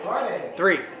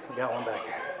3. We got one back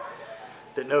here.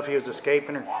 Didn't know if he was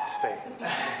escaping or staying.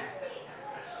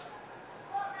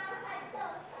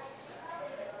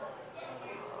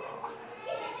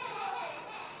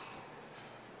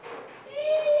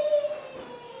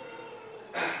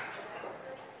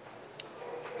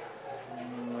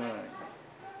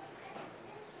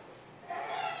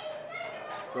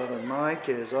 Brother Mike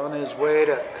is on his way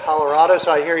to Colorado,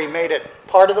 so I hear he made it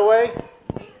part of the way.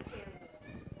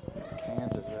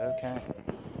 Kansas, okay.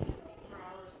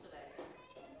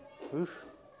 Oof.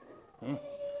 Yeah.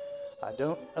 I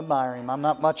don't admire him. I'm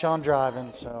not much on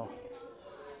driving, so.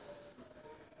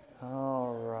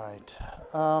 All right.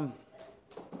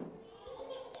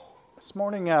 This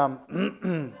morning,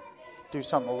 do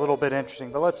something a little bit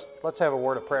interesting, but let's have a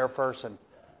word of prayer first, and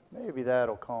maybe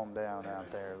that'll calm down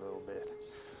out there a little bit.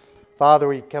 Father,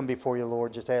 we come before you,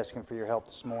 Lord, just asking for your help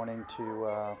this morning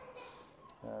to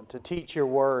teach your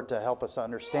word, to help us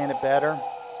understand it better,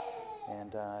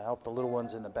 and help the little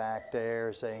ones in the back there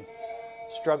as they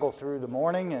struggle through the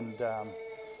morning, and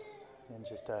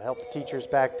just help the teachers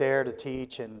back there to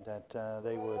teach, and that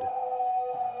they would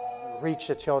reach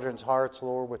the children's hearts,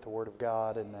 Lord, with the word of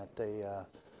God, and that they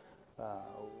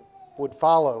would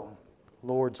follow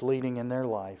Lord's leading in their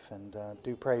life, and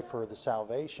do pray for the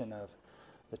salvation of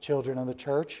the children of the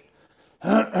church.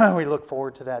 We look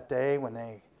forward to that day when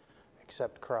they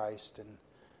accept Christ and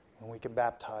when we can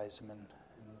baptize them. And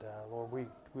Lord, we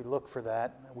look for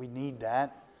that. We need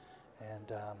that.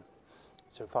 And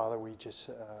so, Father, we just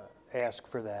ask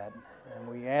for that. And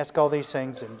we ask all these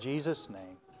things in Jesus'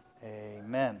 name.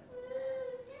 Amen.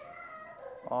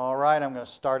 All right, I'm going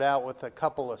to start out with a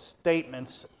couple of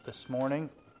statements this morning.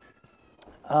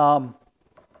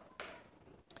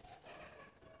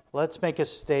 Let's make a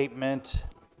statement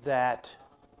that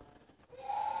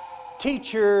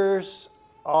teachers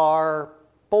are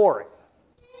boring.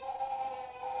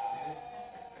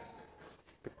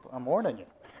 I'm warning you.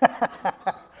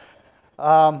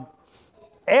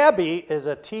 Abby is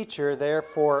a teacher,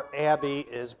 therefore Abby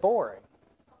is boring.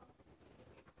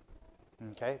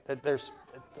 Okay,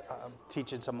 I'm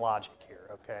teaching some logic here,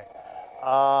 okay.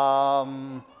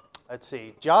 Let's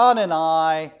see. John and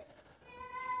I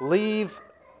leave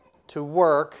to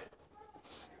work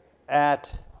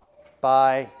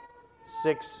by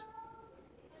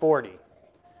 6:40,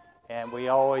 and we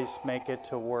always make it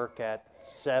to work at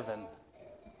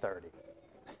 7:30.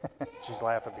 She's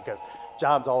laughing because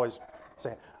John's always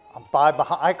saying, "I'm 5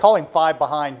 behind." I call him 5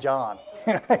 behind John.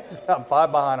 I'm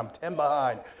 5 behind. I'm 10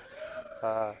 behind.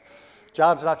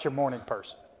 John's not your morning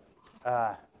person.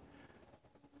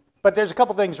 But there's a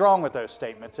couple things wrong with those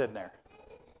statements, isn't there?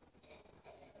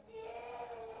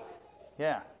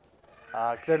 Yeah.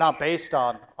 They're not based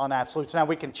on absolutes. Now,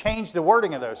 we can change the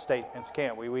wording of those statements,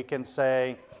 can't we? We can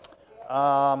say,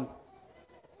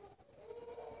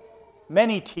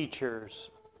 many teachers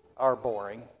are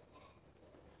boring,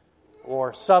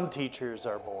 or some teachers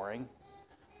are boring.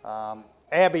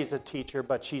 Abby's a teacher,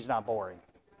 but she's not boring.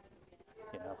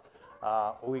 You know,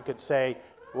 we could say,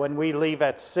 when we leave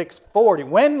at 6:40,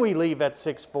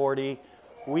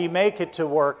 we make it to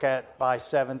work by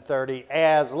 7:30,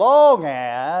 as long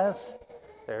as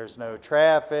there's no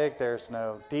traffic, there's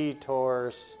no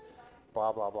detours,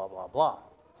 blah, blah, blah, blah, blah.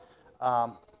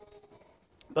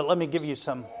 But let me give you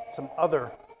some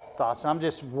other thoughts. I'm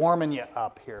just warming you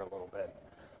up here a little bit.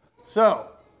 So,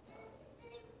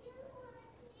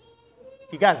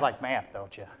 you guys like math,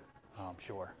 don't you? Oh, I'm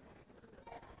sure.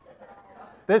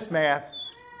 This math,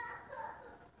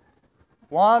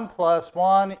 1 plus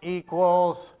 1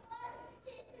 equals,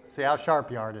 see how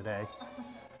sharp you are today,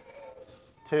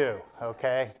 2,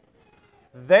 okay?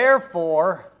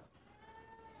 Therefore,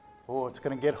 it's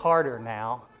going to get harder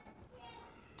now.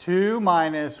 2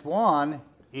 minus 1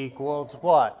 equals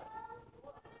what?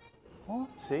 Well,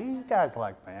 see, you guys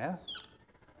like math.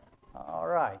 All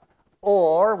right.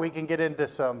 Or we can get into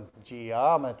some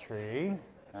geometry.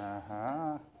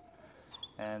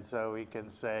 And so we can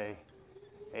say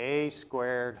a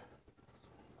squared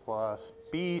plus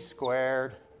b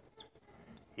squared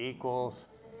equals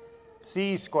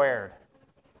c squared.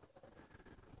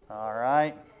 All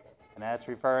right. And that's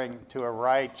referring to a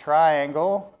right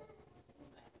triangle.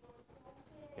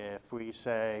 If we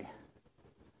say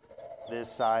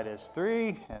this side is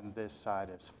 3 and this side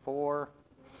is 4,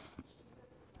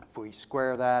 if we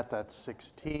square that, that's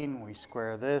 16. We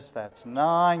square this, that's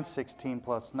 9. 16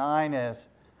 plus 9 is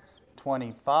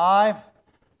 25.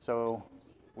 So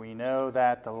we know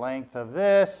that the length of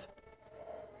this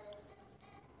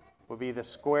will be the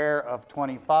square of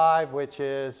 25, which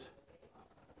is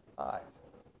 5.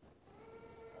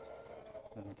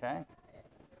 Okay?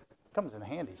 Comes in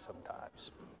handy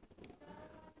sometimes.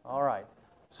 All right.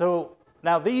 So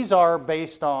now these are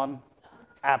based on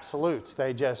absolutes.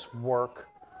 They just work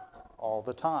all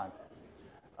the time.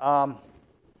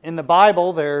 In the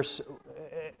Bible, there's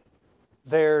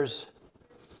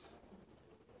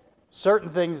certain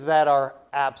things that are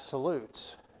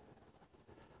absolutes.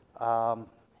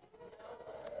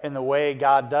 In the way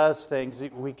God does things,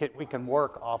 we can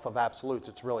work off of absolutes.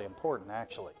 It's really important,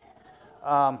 actually.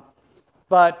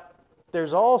 But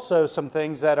there's also some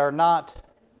things that are not,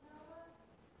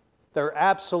 they're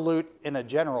absolute in a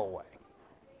general way.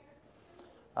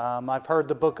 I've heard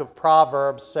the book of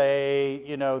Proverbs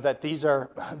say, that these are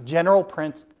general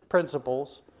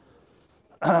principles,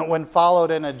 when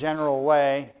followed in a general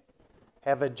way,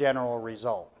 have a general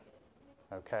result.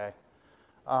 Okay?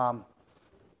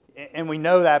 And we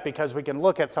know that because we can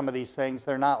look at some of these things.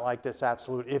 They're not like this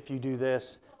absolute, if you do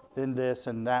this, then this,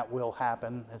 and that will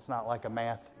happen. It's not like a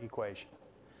math equation.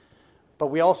 But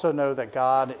we also know that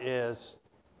God is,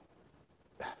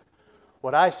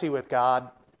 what I see with God,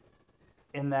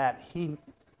 in that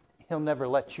He'll never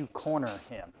let you corner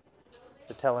Him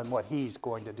to tell Him what He's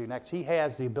going to do next. He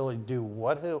has the ability to do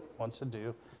what He wants to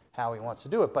do, how He wants to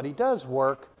do it. But He does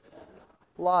work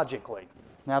logically.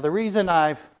 Now, the reason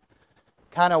I've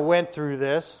kind of went through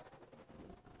this,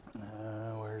 do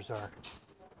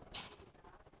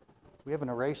we have an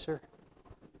eraser?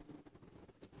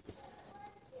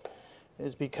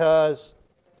 Is because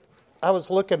I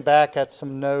was looking back at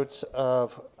some notes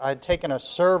I'd taken a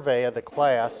survey of the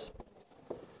class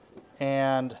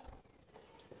and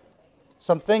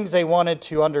some things they wanted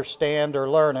to understand or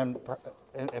learn, and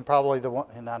probably the one,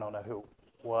 and I don't know who it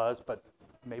was, but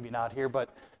maybe not here, but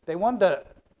they wanted to,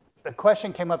 the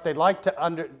question came up, they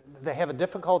have a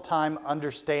difficult time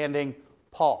understanding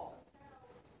Paul.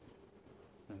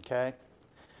 Okay?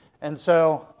 And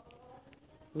so,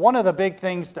 one of the big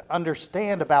things to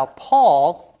understand about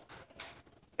Paul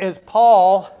is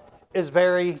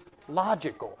very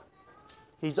logical.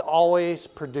 He's always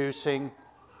producing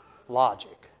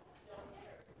logic. I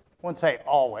wouldn't say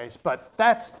always, but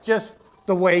that's just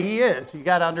the way he is. You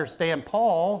got to understand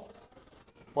Paul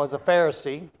was a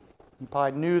Pharisee. He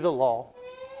probably knew the law.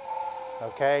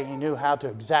 Okay? He knew how to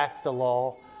exact the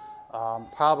law.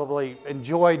 Probably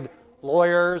enjoyed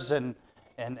lawyers and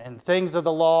things of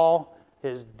the law.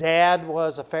 His dad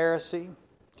was a Pharisee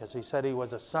because he said he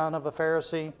was a son of a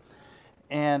Pharisee.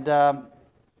 And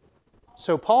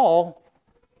so Paul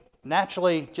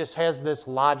naturally just has this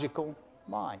logical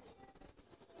mind.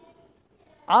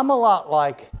 I'm a lot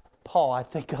like Paul. I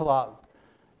think a lot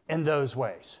in those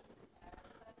ways.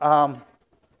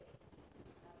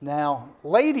 Now,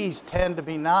 ladies tend to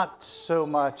be not so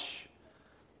much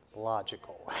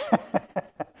logical.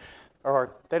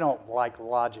 Or they don't like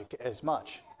logic as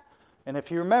much. And if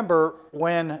you remember,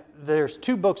 when there's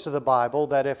two books of the Bible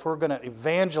that if we're going to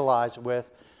evangelize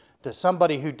with to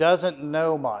somebody who doesn't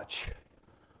know much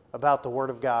about the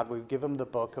Word of God, we give them the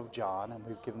book of John and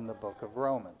we give them the book of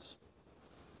Romans.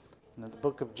 And the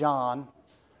book of John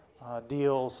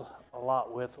deals a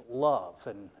lot with love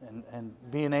and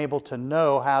being able to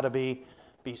know how to be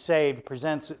saved,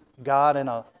 presents God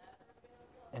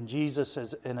and Jesus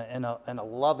as in a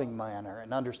loving manner,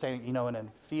 and understanding, and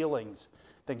in feelings,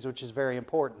 things which is very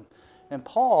important. And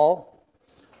Paul,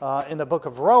 in the book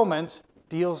of Romans,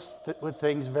 deals with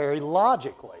things very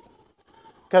logically,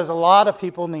 because a lot of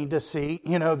people need to see,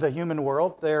 the human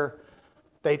world.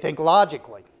 They think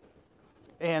logically,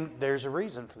 and there's a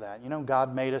reason for that.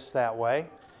 God made us that way,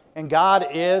 and God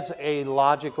is a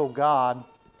logical God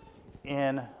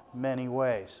in many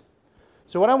ways.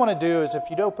 So what I want to do is, if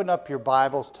you'd open up your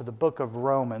Bibles to the book of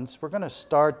Romans, we're going to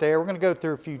start there. We're going to go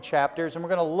through a few chapters, and we're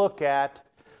going to look at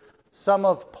some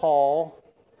of Paul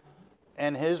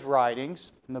and his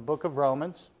writings in the book of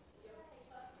Romans.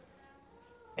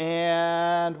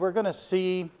 And we're going to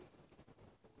see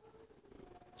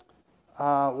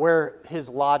where his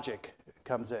logic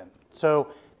comes in.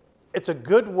 So it's a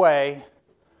good way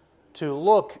to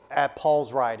look at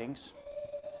Paul's writings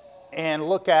and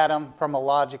look at them from a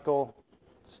logical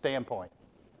standpoint.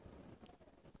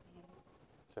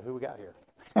 So who we got here?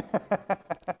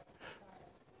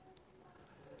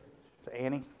 It's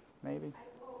Annie, maybe?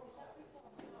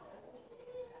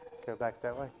 Go back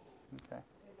that way? Okay.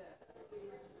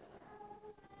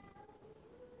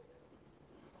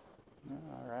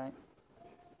 All right.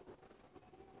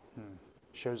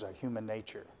 Shows our human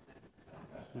nature.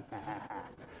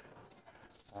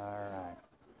 All right.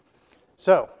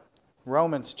 So,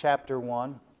 Romans chapter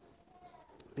 1,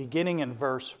 beginning in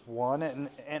verse 1.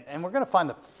 And we're going to find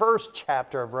the first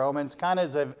chapter of Romans kind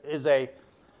of is a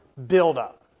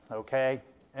build-up, okay?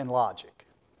 and logic.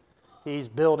 He's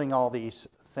building all these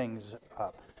things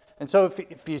up. And so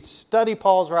if you study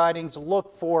Paul's writings,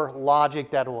 look for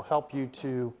logic that will help you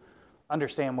to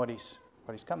understand what he's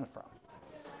coming from.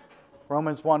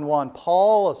 Romans 1:1,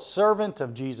 Paul, a servant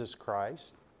of Jesus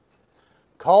Christ,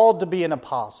 called to be an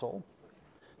apostle,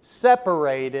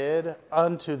 separated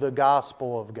unto the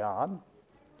gospel of God,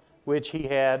 which he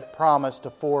had promised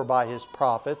afore by his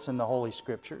prophets in the Holy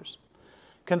Scriptures,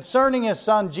 concerning his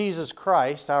Son Jesus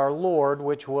Christ, our Lord,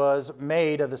 which was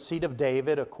made of the seed of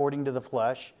David according to the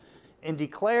flesh, and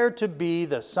declared to be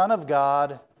the Son of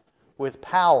God with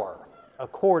power,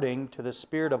 according to the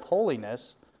Spirit of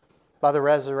holiness, by the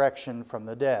resurrection from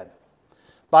the dead,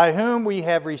 by whom we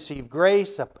have received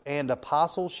grace and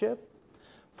apostleship,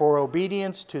 for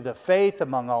obedience to the faith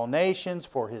among all nations,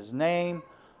 for his name,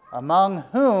 among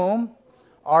whom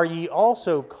are ye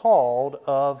also called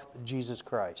of Jesus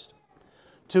Christ.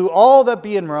 To all that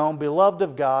be in Rome, beloved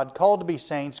of God, called to be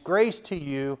saints, grace to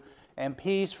you and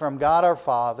peace from God our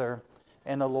Father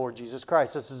and the Lord Jesus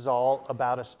Christ. This is all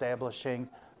about establishing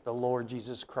the Lord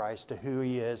Jesus Christ to who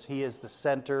he is. He is the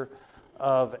center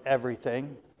of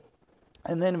everything.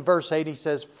 And then in verse 8 he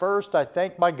says, First I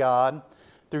thank my God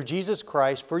through Jesus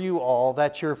Christ for you all,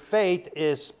 that your faith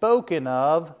is spoken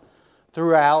of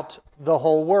throughout the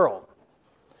whole world.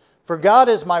 For God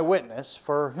is my witness,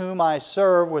 for whom I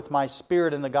serve with my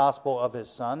spirit in the gospel of his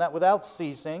Son, that without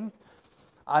ceasing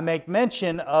I make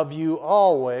mention of you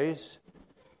always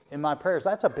in my prayers.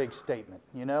 That's a big statement,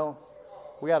 you know.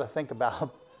 We got to think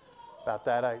about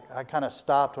that. I kind of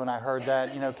stopped when I heard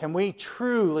that. You know, can we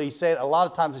truly say it? A lot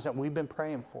of times we say, we've been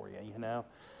praying for you, you know.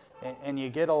 And you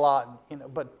get a lot, you know.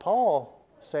 But Paul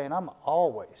saying, I'm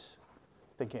always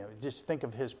thinking, just think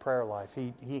of his prayer life.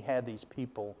 He had these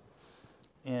people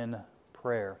in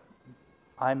prayer.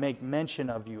 I make mention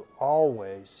of you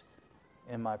always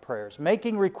in my prayers,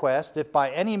 making request, if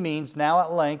by any means now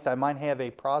at length I might have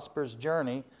a prosperous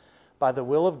journey by the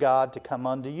will of God to come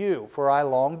unto you. For I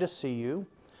long to see you,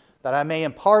 that I may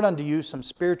impart unto you some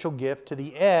spiritual gift, to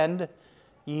the end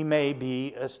ye may be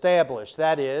established.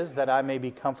 That is, that I may be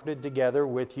comforted together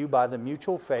with you by the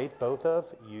mutual faith, both of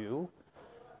you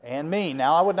and me.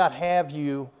 Now I would not have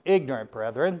you ignorant,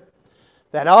 brethren,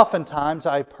 that oftentimes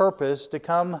I purposed to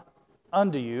come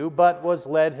unto you, but was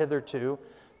led hitherto,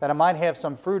 that I might have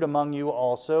some fruit among you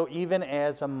also, even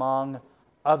as among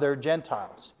other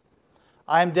Gentiles.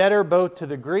 I am debtor both to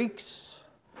the Greeks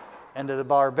and to the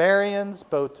barbarians,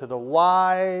 both to the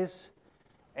wise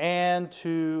and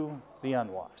to the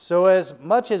unwise. So as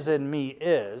much as in me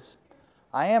is,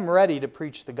 I am ready to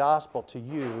preach the gospel to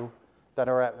you that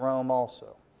are at Rome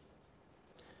also.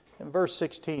 In verse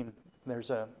 16, there's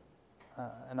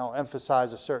and I'll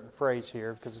emphasize a certain phrase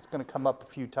here because it's going to come up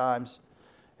a few times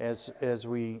as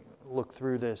we look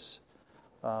through this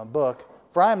book.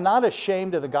 For I am not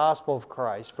ashamed of the gospel of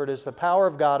Christ, for it is the power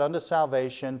of God unto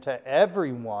salvation to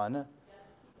everyone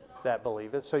that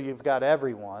believeth. So you've got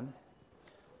everyone.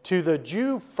 To the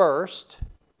Jew first,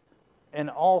 and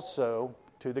also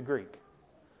to the Greek.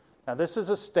 Now this is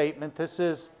a statement. This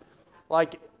is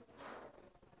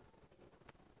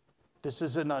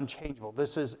an unchangeable.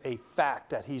 This is a fact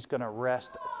that he's going to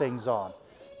rest things on.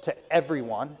 To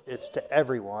everyone, it's to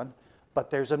everyone, but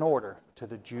there's an order. To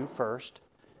the Jew first,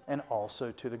 and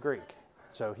also to the Greek.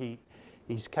 So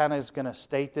he's kind of going to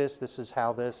state this. This is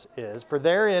how this is. For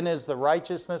therein is the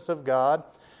righteousness of God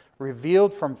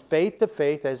revealed from faith to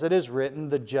faith, as it is written,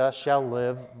 the just shall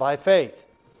live by faith.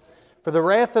 For the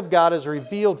wrath of God is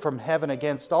revealed from heaven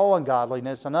against all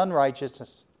ungodliness and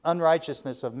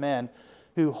unrighteousness of men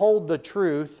who hold the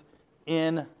truth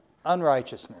in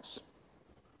unrighteousness.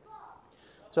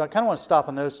 So I kind of want to stop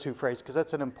on those two phrases because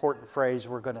that's an important phrase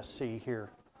we're going to see here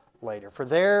later. For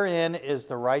therein is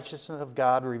the righteousness of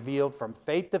God revealed from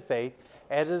faith to faith,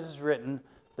 as it is written,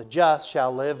 the just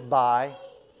shall live by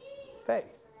faith.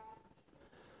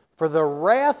 For the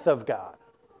wrath of God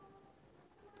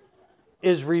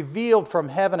is revealed from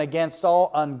heaven against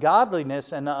all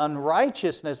ungodliness and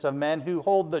unrighteousness of men who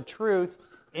hold the truth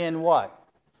in what?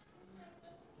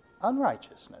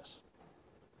 Unrighteousness.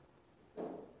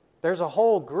 There's a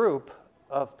whole group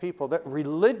of people, that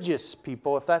religious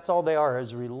people, if that's all they are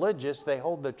is religious, they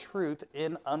hold the truth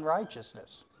in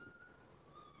unrighteousness.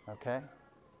 Okay?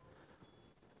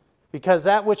 Because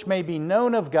that which may be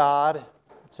known of God,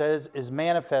 it says, is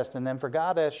manifest in them, for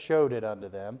God hath showed it unto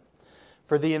them.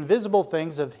 For the invisible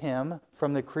things of him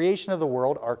from the creation of the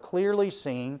world are clearly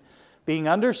seen, being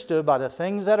understood by the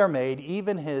things that are made,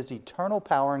 even his eternal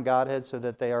power and Godhead, so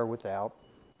that they are without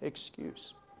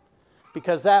excuse.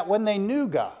 Because that when they knew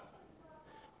God,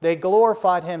 They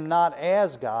glorified him not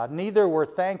as God, neither were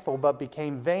thankful, but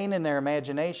became vain in their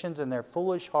imaginations, and their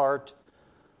foolish heart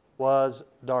was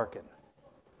darkened.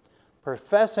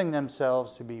 Professing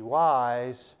themselves to be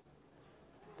wise,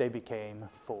 they became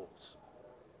fools.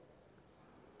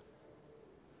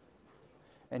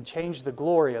 And changed the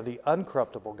glory of the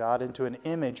uncorruptible God into an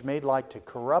image made like to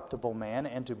corruptible man,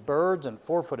 and to birds and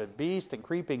four-footed beasts and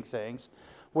creeping things.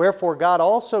 Wherefore God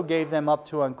also gave them up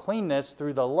to uncleanness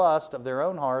through the lust of their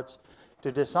own hearts,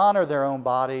 to dishonor their own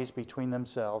bodies between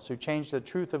themselves, who changed the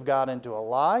truth of God into a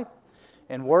lie,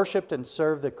 and worshipped and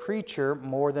served the creature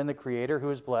more than the Creator, who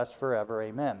is blessed forever.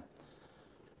 Amen.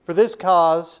 For this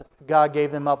cause God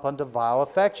gave them up unto vile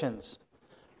affections.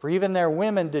 For even their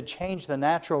women did change the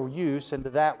natural use into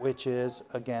that which is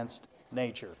against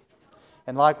nature.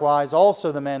 And likewise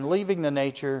also the men, leaving the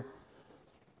natural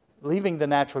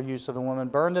use of the woman,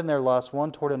 burned in their lust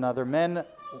one toward another, men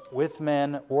with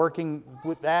men, working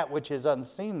with that which is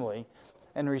unseemly,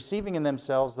 and receiving in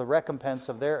themselves the recompense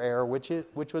of their error,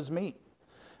 which was meat.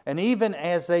 And even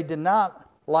as they did not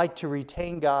like to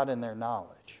retain God in their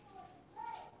knowledge,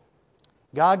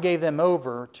 God gave them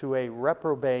over to a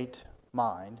reprobate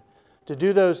mind, to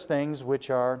do those things which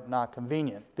are not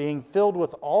convenient, being filled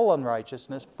with all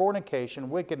unrighteousness, fornication,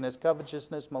 wickedness,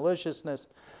 covetousness, maliciousness,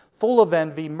 full of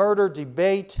envy, murder,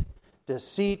 debate,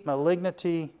 deceit,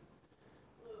 malignity,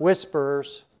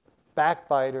 whisperers,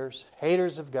 backbiters,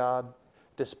 haters of God,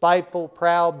 despiteful,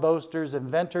 proud, boasters,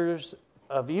 inventors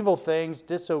of evil things,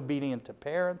 disobedient to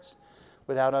parents,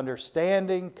 without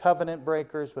understanding, covenant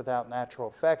breakers, without natural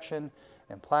affection,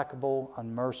 implacable,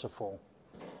 unmerciful,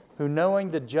 who knowing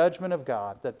the judgment of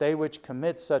God, that they which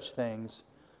commit such things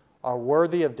are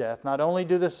worthy of death, not only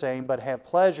do the same, but have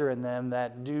pleasure in them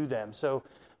that do them. So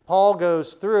Paul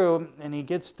goes through, and he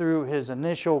gets through his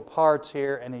initial parts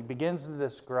here, and he begins to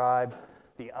describe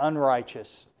the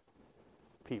unrighteous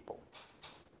people.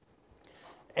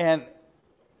 And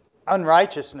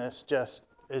unrighteousness just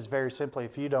is very simply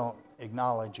if you don't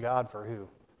acknowledge God for who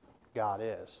God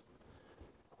is.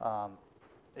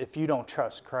 If you don't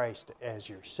trust Christ as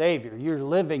your Savior, you're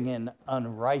living in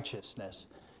unrighteousness.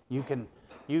 You can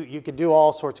do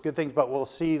all sorts of good things, but we'll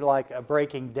see like a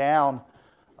breaking down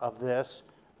of this.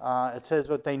 It says,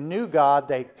 but they knew God,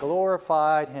 they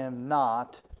glorified Him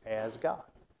not as God.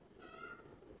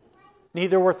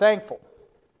 Neither were thankful.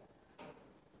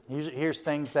 Here's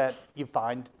things that you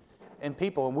find in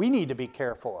people, and we need to be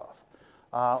careful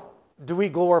of. Do we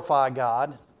glorify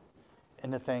God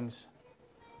in the things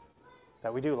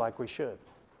that we do like we should?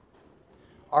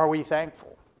 Are we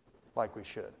thankful like we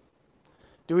should?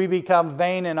 Do we become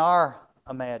vain in our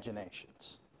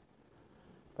imaginations?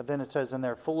 But then it says, in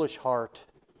their foolish heart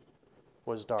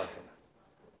was darkened.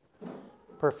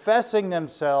 Professing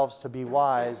themselves to be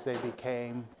wise, they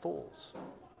became fools.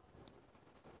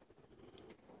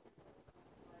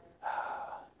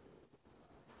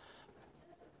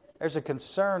 There's a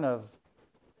concern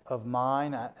of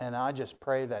mine, and I just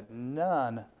pray that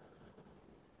none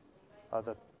of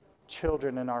the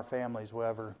children in our families will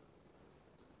ever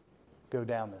go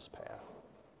down this path.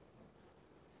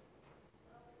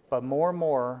 But more and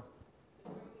more,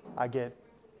 I get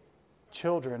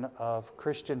children of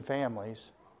Christian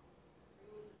families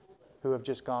who have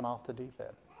just gone off the deep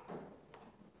end.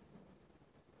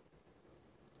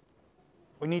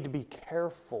 We need to be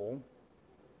careful.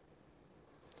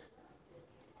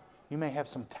 You may have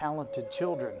some talented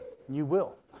children. You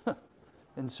will,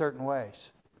 in certain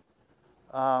ways.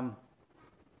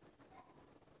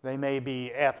 They may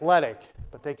be athletic,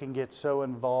 but they can get so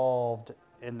involved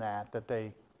in that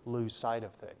they lose sight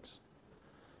of things.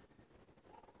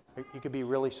 You could be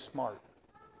really smart,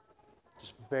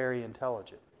 just very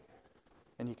intelligent,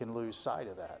 and you can lose sight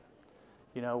of that.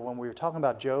 You know, when we were talking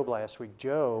about Job last week,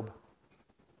 Job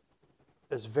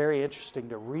is very interesting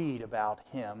to read about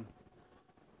him.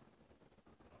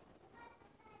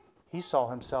 He saw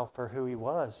himself for who he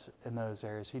was in those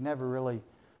areas. He never really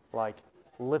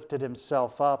lifted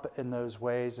himself up in those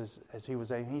ways as he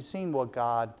was. He's seen what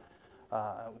God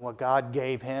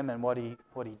gave him and what he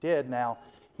did. Now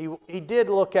he did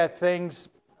look at things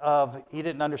he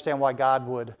didn't understand why God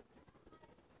would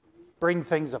bring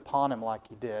things upon him like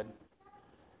he did,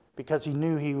 because he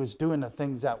knew he was doing the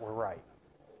things that were right,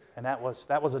 and that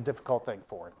was a difficult thing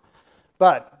for him.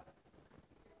 But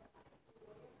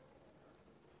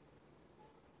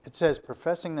it says,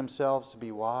 professing themselves to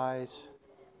be wise,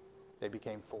 they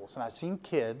became fools. And I've seen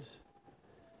kids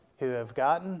who have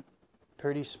gotten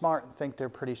pretty smart and think they're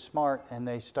pretty smart, and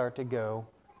they start to go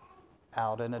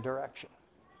out in a direction.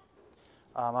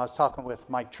 I was talking with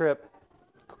Mike Tripp.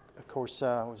 Of course,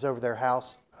 I was over their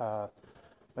house.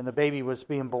 when the baby was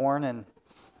being born, and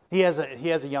he has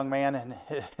a young man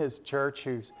in his church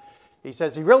he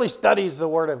says he really studies the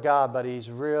Word of God, but he's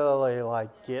really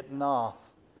like getting off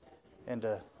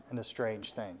into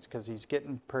strange things because he's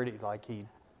getting pretty like he's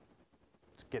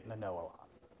getting to know a lot.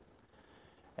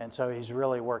 And so he's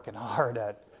really working hard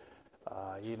at,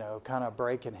 kind of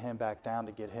breaking him back down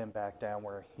to get him back down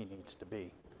where he needs to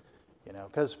be.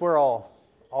 Because we're all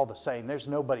the same. There's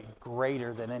nobody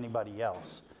greater than anybody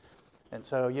else. And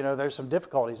so, there's some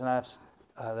difficulties. And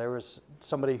there was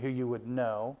somebody who you would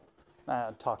know.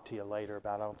 I'll talk to you later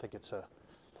about. I don't think it's a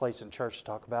place in church to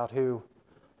talk about. Who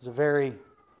was a very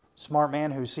smart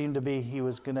man who seemed to be, he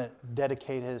was going to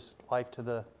dedicate his life to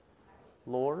the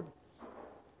Lord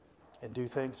and do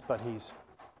things, but he's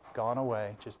gone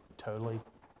away, just totally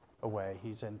away.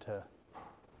 He's into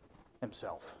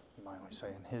himself, you might say,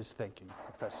 in his thinking,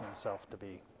 professing himself to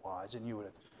be wise. And you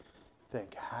would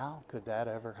think, how could that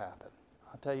ever happen?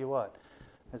 I'll tell you what,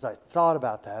 as I thought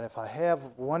about that, if I have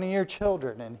one of your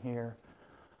children in here,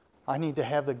 I need to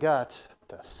have the guts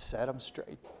to set them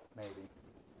straight, maybe.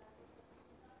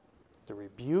 To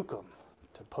rebuke them,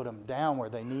 to put them down where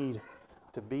they need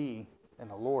to be in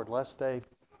the Lord, lest they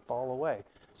fall away.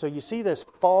 So you see this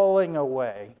falling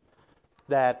away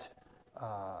that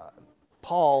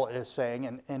Paul is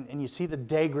saying, and you see the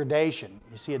degradation.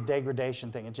 You see a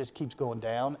degradation thing. It just keeps going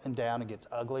down and down. It gets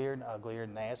uglier and uglier,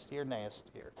 nastier and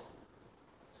nastier.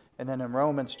 And then in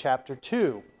Romans chapter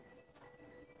 2,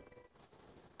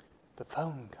 the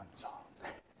phone comes on.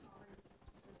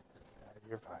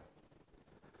 You're fine.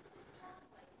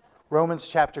 Romans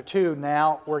chapter 2,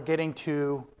 now we're getting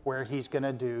to where he's going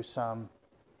to do some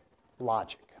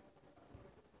logic.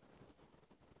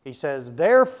 He says,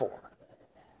 therefore,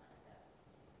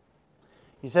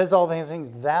 he says all these things,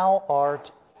 thou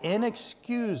art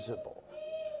inexcusable,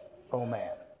 O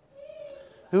man.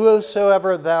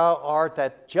 Whosoever thou art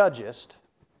that judgest,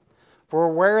 for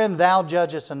wherein thou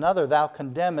judgest another, thou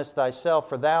condemnest thyself,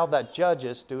 for thou that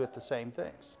judgest doeth the same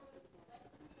things.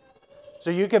 So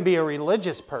you can be a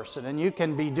religious person, and you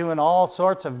can be doing all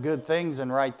sorts of good things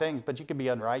and right things, but you can be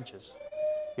unrighteous.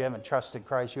 You haven't trusted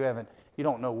Christ. You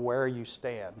don't know where you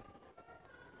stand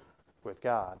with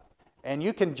God. And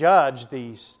you can judge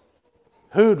these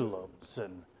hoodlums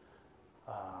and,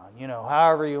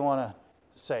 however you want to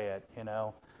say it,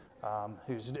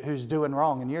 who's doing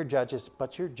wrong. And you're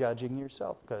judging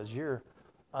yourself because you're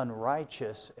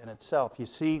unrighteous in itself. You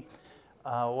see,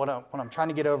 what I'm trying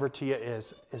to get over to you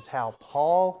is how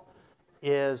Paul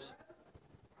is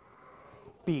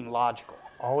being logical,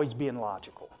 always being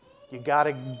logical. You got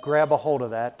to grab a hold of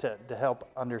that to help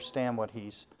understand what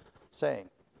he's saying.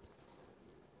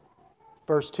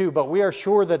 Verse 2, but we are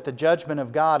sure that the judgment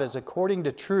of God is according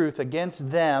to truth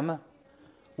against them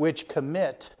which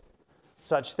commit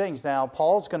such things. Now,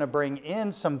 Paul's going to bring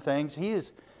in some things. He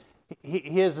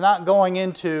is not going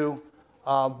into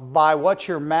by what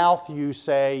your mouth you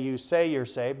say you're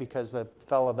saved, because the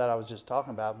fellow that I was just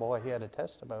talking about, boy, he had a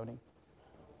testimony.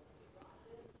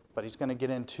 But he's going to get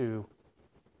into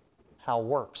how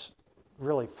works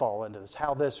really fall into this,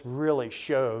 how this really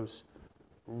shows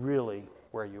really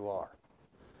where you are.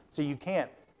 See, you can't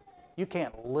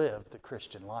live the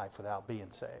Christian life without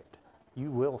being saved. You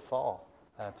will fall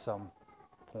at some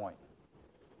point.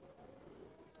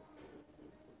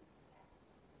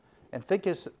 And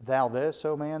thinkest thou this,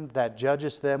 O man, that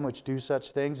judgest them which do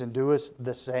such things, and doest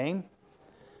the same,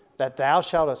 that thou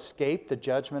shalt escape the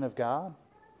judgment of God?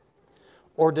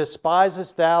 Or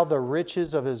despisest thou the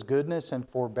riches of his goodness and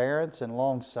forbearance and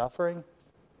long-suffering,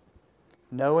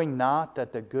 knowing not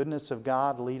that the goodness of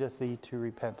God leadeth thee to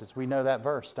repentance? We know that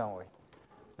verse, don't we?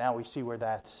 Now we see where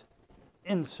that's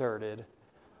inserted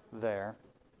there.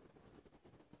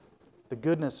 The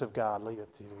goodness of God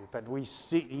leadeth thee to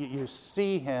repentance. You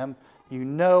see him, you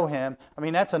know him. I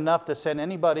mean, that's enough to send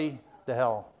anybody to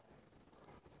hell.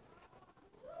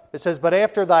 It says, but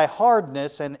after thy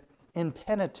hardness and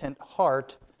impenitent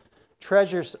heart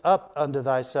treasures up unto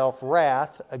thyself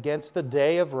wrath against the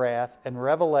day of wrath and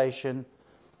revelation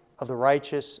of the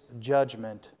righteous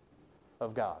judgment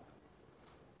of God.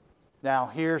 Now,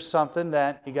 here's something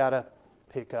that you got to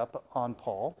pick up on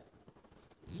Paul.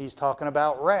 He's talking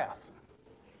about wrath.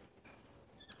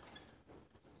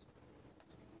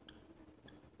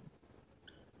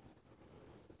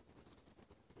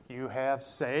 You have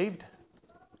saved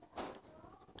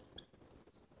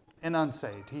and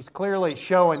unsaved. He's clearly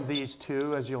showing these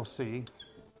two, as you'll see.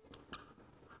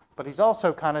 But he's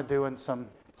also kind of doing some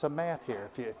math here,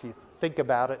 if you think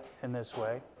about it in this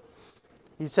way.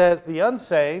 He says the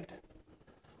unsaved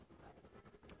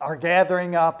are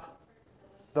gathering up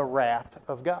the wrath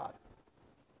of God.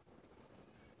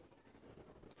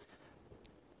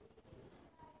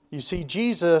 You see,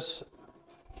 Jesus,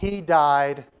 He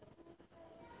died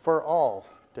for all,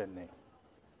 didn't He?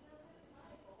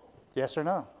 Yes or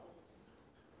no?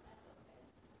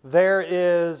 There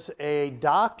is a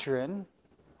doctrine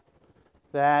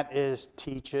that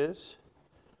teaches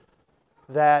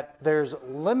that there's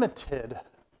limited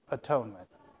atonement.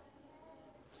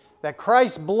 That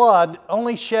Christ's blood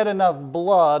only shed enough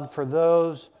blood for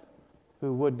those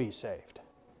who would be saved.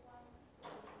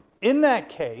 In that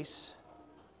case,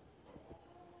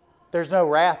 there's no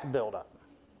wrath buildup.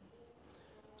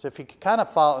 So if you can kind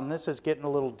of follow, and this is getting a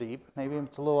little deep, maybe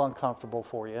it's a little uncomfortable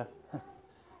for you,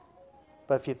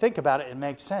 but if you think about it, it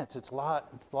makes sense. It's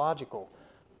logical.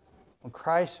 When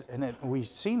Christ, and we've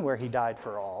seen where He died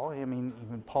for all. I mean,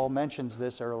 even Paul mentions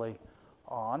this early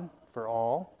on, for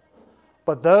all.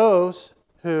 But those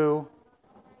who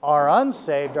are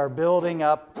unsaved are building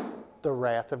up the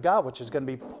wrath of God, which is going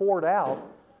to be poured out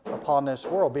upon this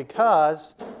world.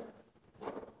 Because,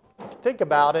 if you think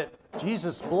about it,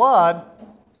 Jesus' blood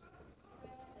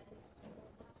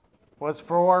was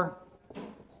for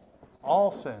all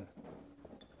sin.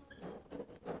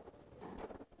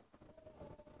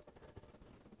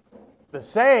 The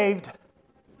saved,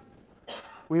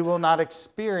 we will not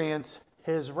experience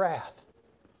His wrath.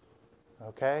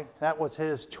 Okay? That was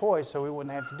His choice, so we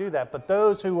wouldn't have to do that. But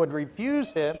those who would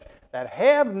refuse Him, that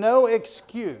have no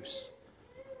excuse,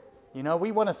 we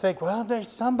want to think, well, there's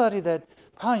somebody that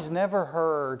probably has never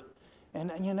heard,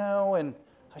 and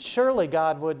surely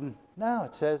God wouldn't. No,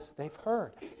 it says they've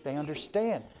heard. They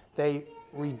understand. They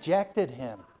rejected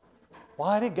Him.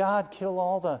 Why did God kill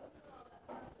all the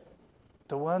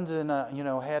ones in,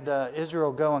 had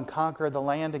Israel go and conquer the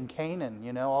land in Canaan,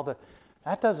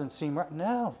 that doesn't seem right.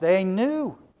 No, they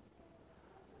knew.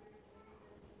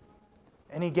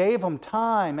 And He gave them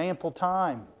time, ample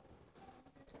time.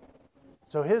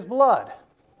 So His blood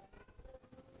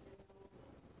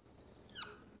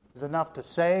is enough to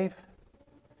save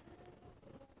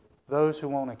those who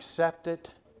won't accept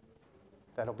it.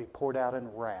 That'll be poured out in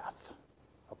wrath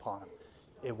upon them.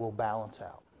 It will balance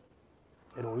out.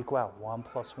 It'll equal out. 1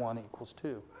 + 1 =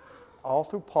 2. All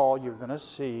through Paul, you're going to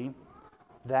see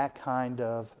that kind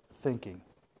of thinking.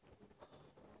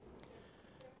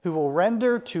 Who will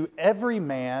render to every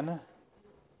man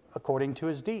according to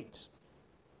his deeds.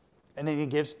 And then he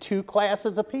gives two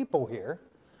classes of people here.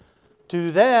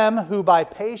 To them who by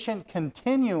patient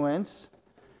continuance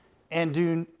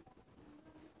patient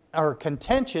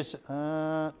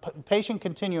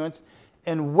continuance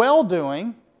and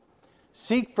well-doing,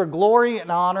 seek for glory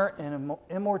and honor and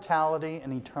immortality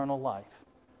and eternal life.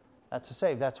 That's the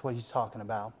saved. That's what he's talking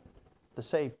about. The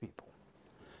saved people.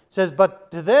 It says,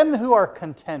 but to them who are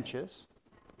contentious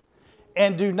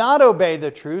and do not obey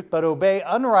the truth, but obey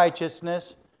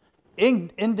unrighteousness,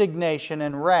 indignation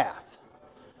and wrath,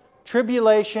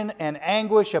 tribulation and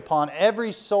anguish upon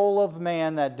every soul of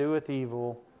man that doeth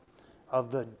evil, of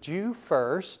the Jew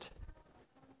first,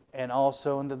 and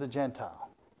also unto the Gentile.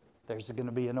 There's going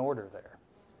to be an order there.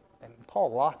 And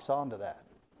Paul locks onto that.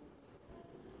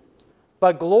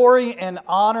 But glory and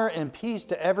honor and peace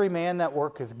to every man that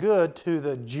worketh good, to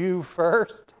the Jew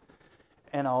first,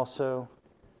 and also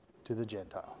to the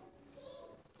Gentile.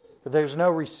 But there's no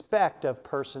respect of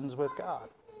persons with God.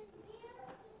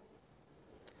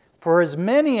 For as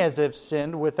many as have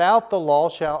sinned without the law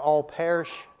shall all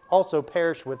also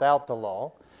perish without the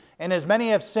law. And as many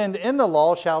have sinned in the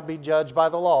law shall be judged by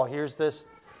the law. Here's this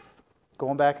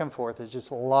going back and forth. It's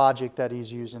just logic that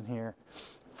he's using here.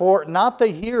 For not the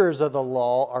hearers of the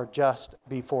law are just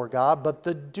before God, but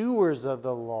the doers of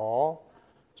the law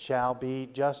shall be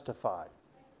justified.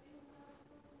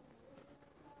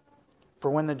 For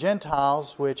when the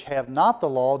Gentiles, which have not the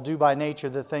law, do by nature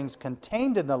the things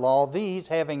contained in the law, these,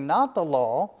 having not the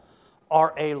law,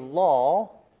 are a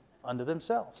law unto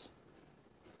themselves,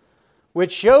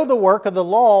 which show the work of the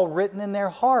law written in their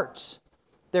hearts,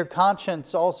 their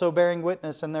conscience also bearing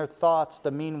witness, and their thoughts the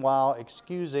meanwhile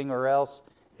excusing or else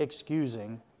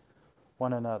excusing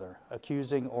one another.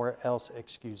 Accusing or else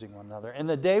excusing one another. In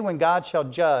the day when God shall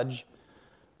judge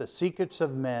the secrets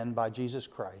of men by Jesus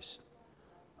Christ,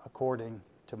 according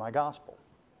to my gospel.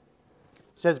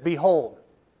 It says, behold,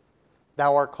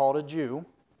 thou art called a Jew,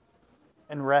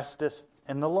 and restest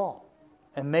in the law,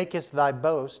 and makest thy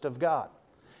boast of God,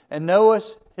 and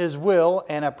knowest His will,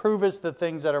 and approvest the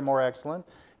things that are more excellent,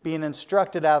 being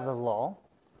instructed out of the law,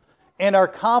 and are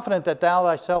confident that thou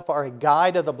thyself art a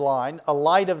guide of the blind, a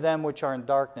light of them which are in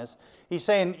darkness. He's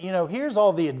saying, here's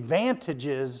all the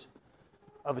advantages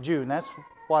of a Jew, and that's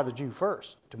why the Jew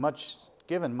first. To much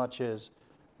given, much is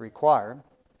required.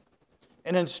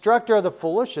 an instructor of the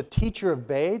foolish, a teacher of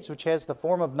babes, which has the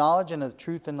form of knowledge and of the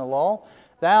truth in the law.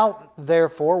 Thou,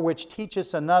 therefore, which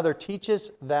teachest another,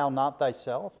 teachest thou not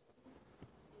thyself?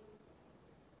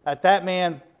 At that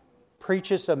man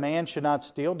preachest a man should not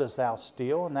steal, dost thou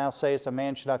steal? And thou sayest a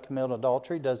man should not commit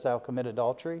adultery, dost thou commit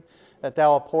adultery? That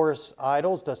thou abhorrest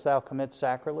idols, dost thou commit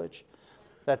sacrilege?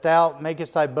 That thou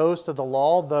makest thy boast of the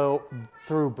law, though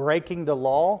through breaking the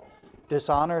law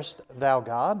dishonorest thou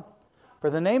God? For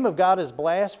the name of God is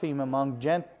blasphemed among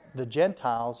the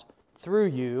Gentiles through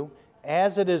you,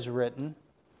 as it is written,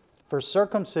 for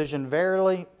circumcision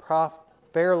verily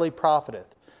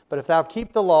profiteth. But if thou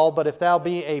keep the law, but if thou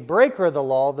be a breaker of the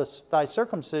law, thy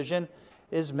circumcision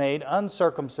is made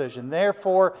uncircumcision.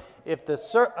 Therefore, if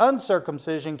the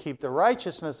uncircumcision keep the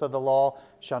righteousness of the law,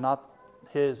 shall not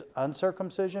his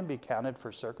uncircumcision be counted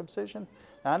for circumcision?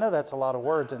 Now, I know that's a lot of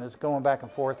words, and it's going back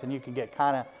and forth, and you can get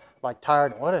kind of like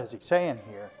tired. What is he saying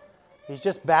here? He's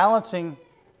just balancing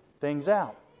things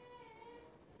out.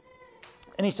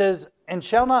 And he says, and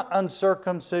shall not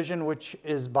uncircumcision, which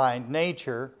is by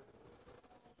nature,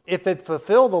 if it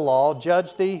fulfill the law,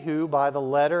 judge thee who by the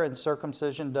letter and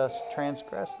circumcision does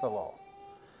transgress the law.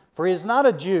 For he is not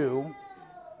a Jew,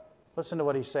 listen to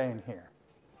what he's saying here,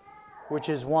 which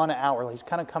is one outwardly. He's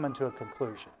kind of coming to a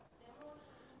conclusion.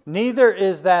 Neither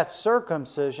is that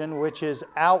circumcision which is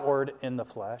outward in the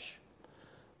flesh,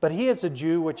 but he is a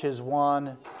Jew which is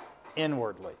one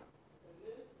inwardly.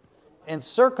 And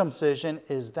circumcision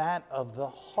is that of the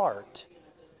heart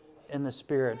in the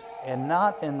spirit, and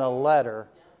not in the letter,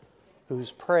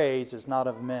 whose praise is not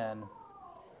of men,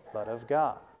 but of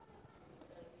God.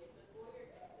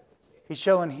 He's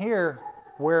showing here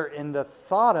where in the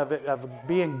thought of it, of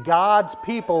being God's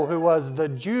people, who was the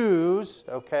Jews,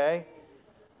 okay,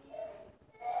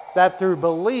 that through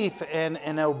belief and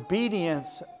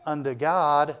obedience unto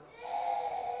God,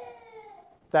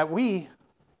 that we,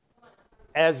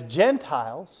 as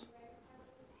Gentiles,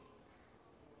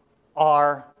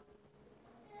 are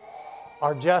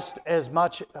just as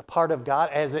much a part of God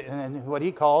as and what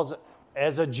he calls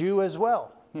as a Jew as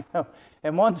well. You know,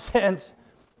 in one sense,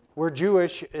 we're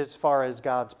Jewish as far as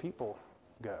God's people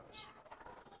goes,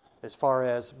 as far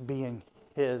as being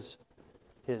His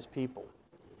people.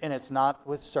 And it's not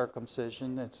with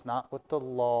circumcision, it's not with the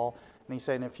law. And he's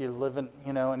saying if you're living,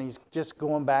 and he's just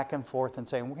going back and forth and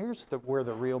saying, well, here's where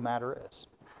the real matter is.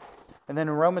 And then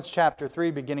in Romans chapter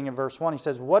 3, beginning in verse 1, he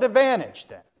says, what advantage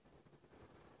then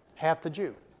hath the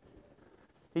Jew?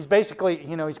 He's basically,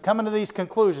 he's coming to these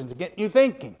conclusions, getting you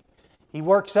thinking. He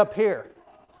works up here.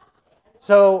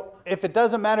 So if it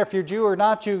doesn't matter if you're Jew or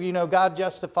not Jew, God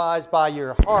justifies by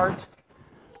your heart,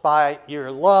 by your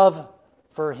love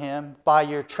for Him, by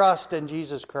your trust in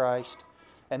Jesus Christ.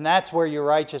 And that's where your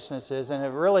righteousness is. And it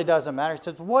really doesn't matter. He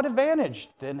says, what advantage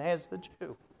then has the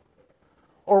Jew?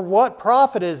 Or what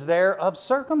profit is there of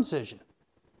circumcision?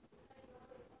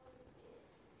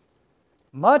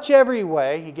 Much every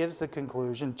way, he gives the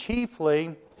conclusion,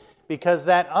 chiefly because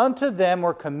that unto them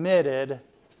were committed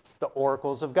the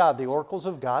oracles of God. The oracles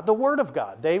of God, the Word of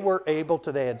God. They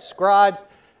had scribes.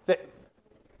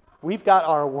 We've got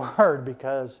our Word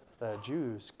because the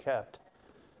Jews kept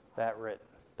that written.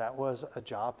 That was a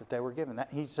job that they were given.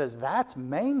 He says that's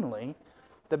mainly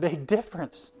the big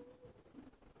difference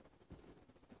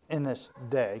in this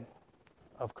day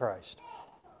of Christ.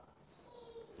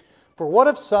 For what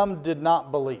if some did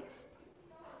not believe?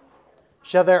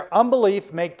 Shall their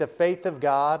unbelief make the faith of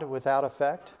God without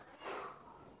effect?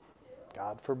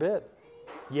 God forbid.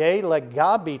 Yea, let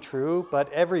God be true,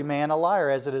 but every man a liar,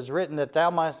 as it is written, that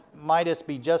thou mightest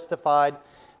be justified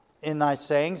in thy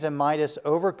sayings, and mightest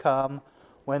overcome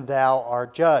when thou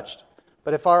art judged.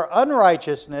 But if our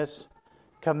unrighteousness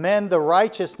commend the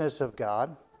righteousness of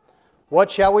God, what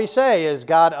shall we say? Is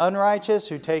God unrighteous,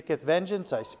 who taketh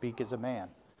vengeance? I speak as a man.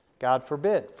 God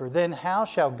forbid. For then how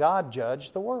shall God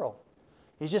judge the world?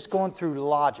 He's just going through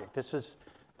logic. This is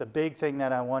the big thing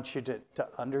that I want you to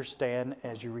understand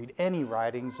as you read any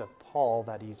writings of Paul,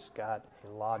 that he's got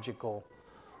a logical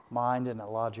mind and a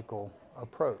logical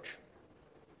approach.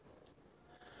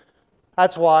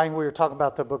 That's why we were talking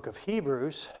about the book of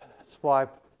Hebrews. That's why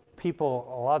people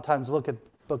a lot of times look at the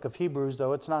book of Hebrews,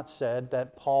 though it's not said,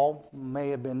 that Paul may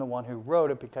have been the one who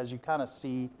wrote it, because you kind of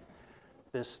see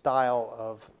this style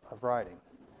of writing.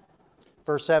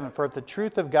 Verse 7, for if the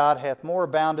truth of God hath more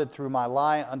abounded through my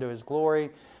lie unto His glory,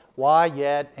 why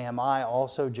yet am I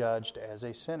also judged as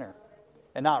a sinner?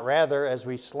 And not rather, as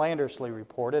we slanderously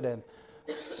reported, and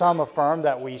some affirm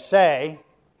that we say,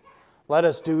 let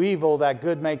us do evil that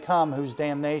good may come, whose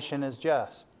damnation is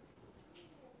just.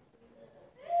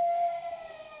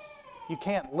 You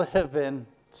can't live in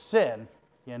sin,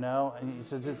 And he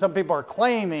says that some people are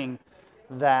claiming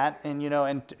that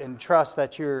and trust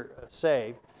that you're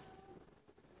saved.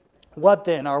 What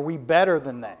then? Are we better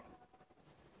than they?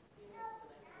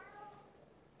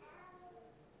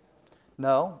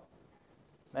 No,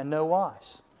 and no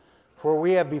wise. For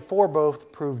we have before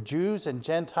both proved Jews and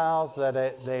Gentiles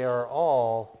that they are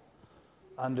all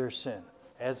under sin.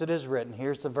 As it is written,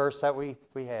 here's the verse that we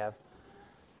have.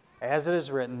 As it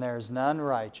is written, there is none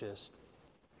righteous,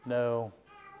 no,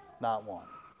 not one.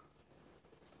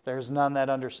 There is none that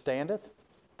understandeth.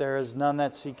 There is none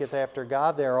that seeketh after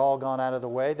God. They are all gone out of the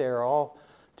way. They are all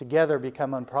together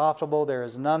become unprofitable. There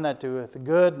is none that doeth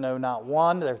good, no, not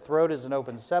one. Their throat is an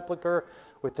open sepulchre.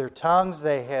 With their tongues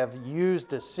they have used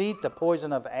deceit. The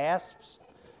poison of asps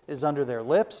is under their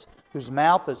lips, whose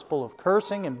mouth is full of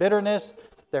cursing and bitterness.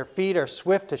 Their feet are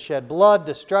swift to shed blood.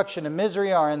 Destruction and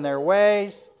misery are in their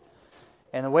ways.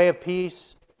 And the way of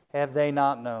peace have they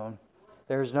not known.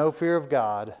 There is no fear of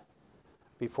God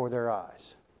before their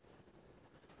eyes.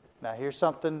 Now here's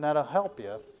something that'll help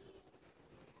you.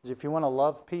 Is if you want to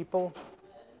love people,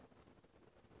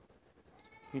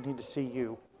 you need to see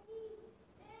you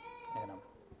in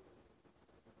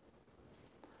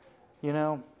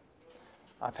them.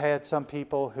 I've had some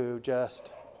people who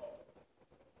just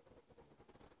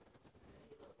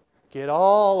get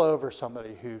all over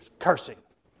somebody who's cursing.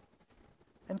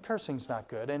 And cursing's not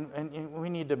good. And we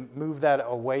need to move that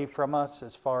away from us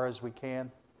as far as we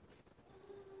can.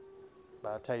 But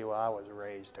I'll tell you what, I was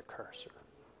raised a cursor.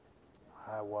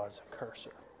 I was a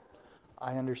cursor.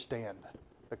 I understand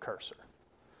the cursor.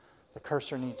 The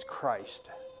cursor needs Christ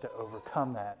to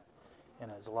overcome that in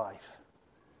his life.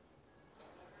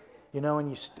 And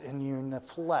you're in the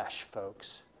flesh,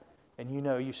 folks. And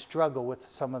you struggle with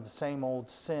some of the same old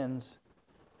sins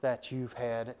that you've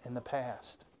had in the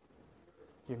past.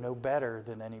 You're no better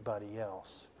than anybody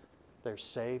else. They're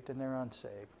saved and they're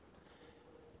unsaved.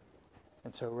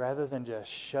 And so rather than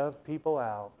just shove people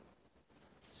out,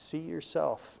 see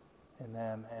yourself in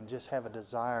them and just have a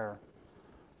desire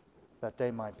that they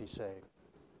might be saved.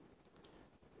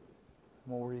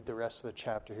 We'll read the rest of the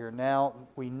chapter here. Now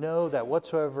we know that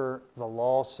whatsoever the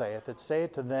law saith, it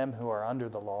saith to them who are under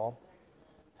the law.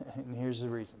 And here's the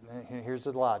reason. Here's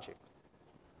the logic.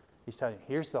 He's telling you,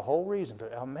 here's the whole reason for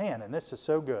it. Oh man, and this is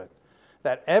so good.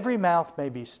 That every mouth may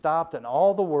be stopped and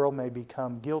all the world may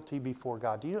become guilty before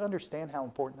God. Do you understand how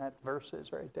important that verse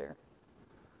is right there?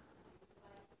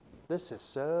 This is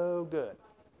so good.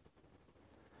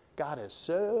 God is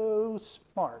so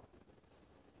smart.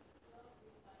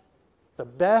 The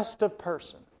best of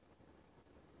person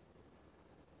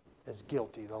is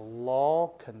guilty. The law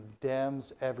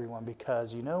condemns everyone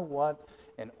because you know what?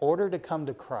 In order to come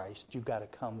to Christ, you've got to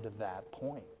come to that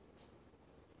point.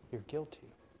 You're guilty.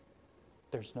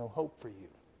 There's no hope for you.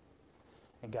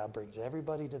 And God brings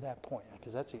everybody to that point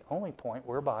because that's the only point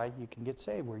whereby you can get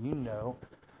saved, where you know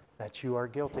that you are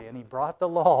guilty. And he brought the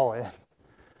law in.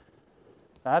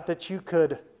 Not that you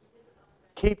could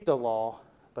keep the law,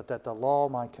 but that the law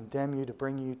might condemn you to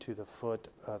bring you to the foot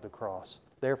of the cross.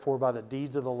 Therefore, by the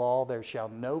deeds of the law, there shall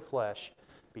no flesh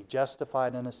be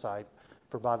justified in his sight.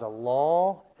 For by the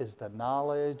law is the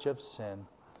knowledge of sin.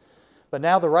 But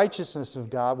now the righteousness of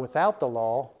God without the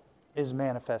law is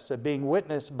manifested, being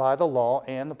witnessed by the law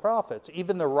and the prophets,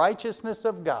 even the righteousness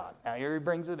of God. Now here he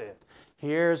brings it in.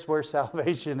 Here's where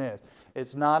salvation is.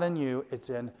 It's not in you, it's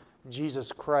in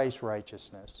Jesus Christ's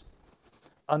righteousness.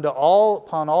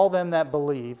 Upon all them that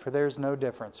believe, for there is no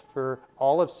difference. For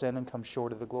all have sinned and come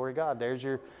short of the glory of God. There's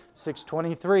your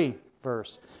 6:23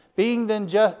 verse. Being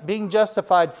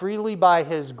justified freely by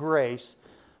his grace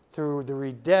through the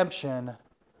redemption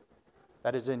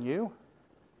that is in you,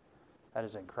 that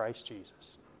is in Christ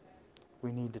Jesus.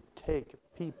 We need to take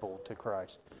people to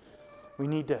Christ. We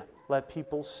need to let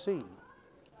people see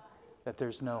that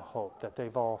there's no hope, that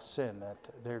they've all sinned, that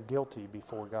they're guilty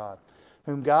before God,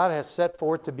 whom God has set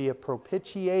forth to be a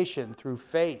propitiation through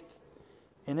faith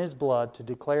in his blood to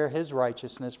declare his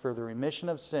righteousness for the remission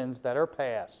of sins that are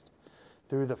past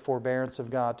through the forbearance of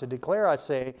God. To declare, I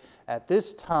say, at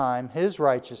this time his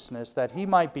righteousness, that he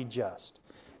might be just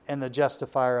and the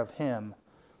justifier of him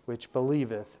which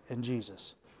believeth in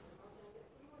Jesus.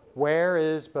 Where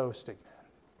is boasting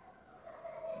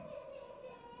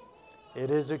then?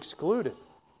 It is excluded.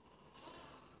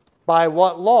 By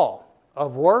what law?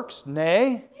 Of works?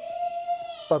 Nay,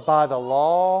 but by the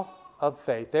law of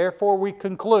faith. Therefore we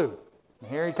conclude. And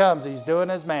here he comes, he's doing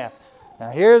his math. Now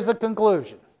here's the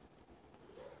conclusion.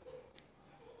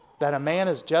 That a man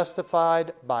is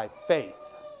justified by faith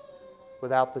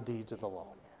without the deeds of the law.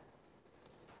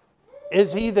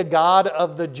 Is he the God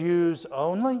of the Jews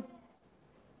only?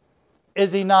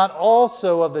 Is he not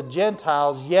also of the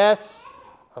Gentiles? Yes,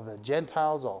 of the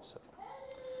Gentiles also.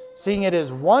 Seeing it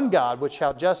is one God which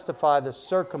shall justify the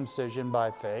circumcision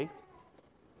by faith,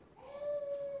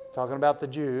 talking about the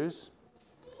Jews,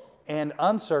 and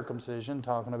uncircumcision,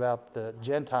 talking about the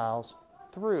Gentiles,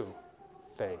 through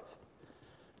faith.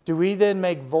 Do we then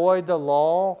make void the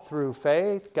law through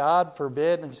faith? God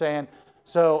forbid. And saying,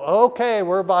 so, okay,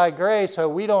 we're by grace, so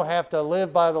we don't have to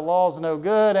live by the laws no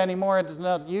good anymore. It's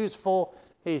not useful.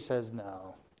 He says,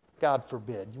 no. God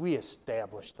forbid. We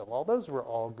established the law. Those were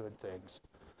all good things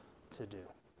to do.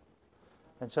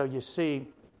 And so you see,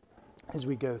 as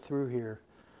we go through here,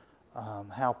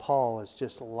 how Paul is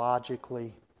just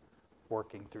logically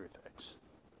working through things.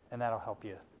 And that'll help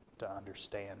you to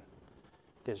understand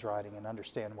his writing and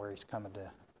understand where he's coming to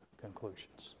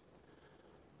conclusions.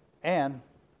 And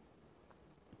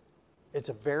it's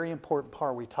a very important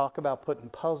part. We talk about putting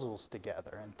puzzles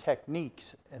together and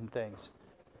techniques and things.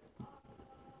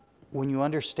 When you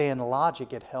understand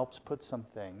logic, it helps put some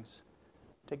things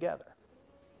together.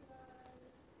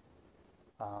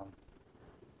 All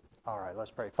right,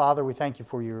 let's pray. Father, we thank you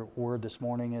for your word this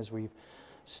morning as we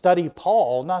study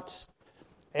Paul, not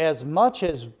as much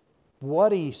as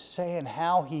what he's saying,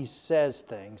 how he says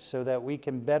things, so that we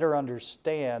can better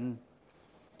understand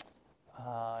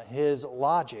his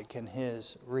logic and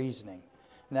his reasoning,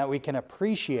 and that we can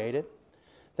appreciate it,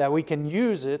 that we can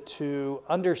use it to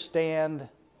understand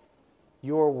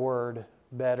your word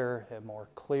better and more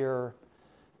clear,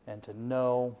 and to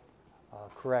know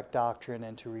correct doctrine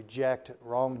and to reject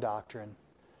wrong doctrine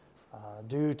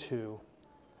due to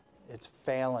its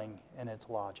failing in its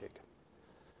logic.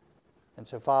 And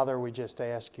so, Father, we just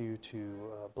ask you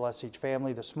to bless each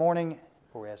family this morning,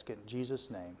 for we ask it in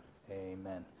Jesus' name.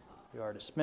 Amen. You are dismissed.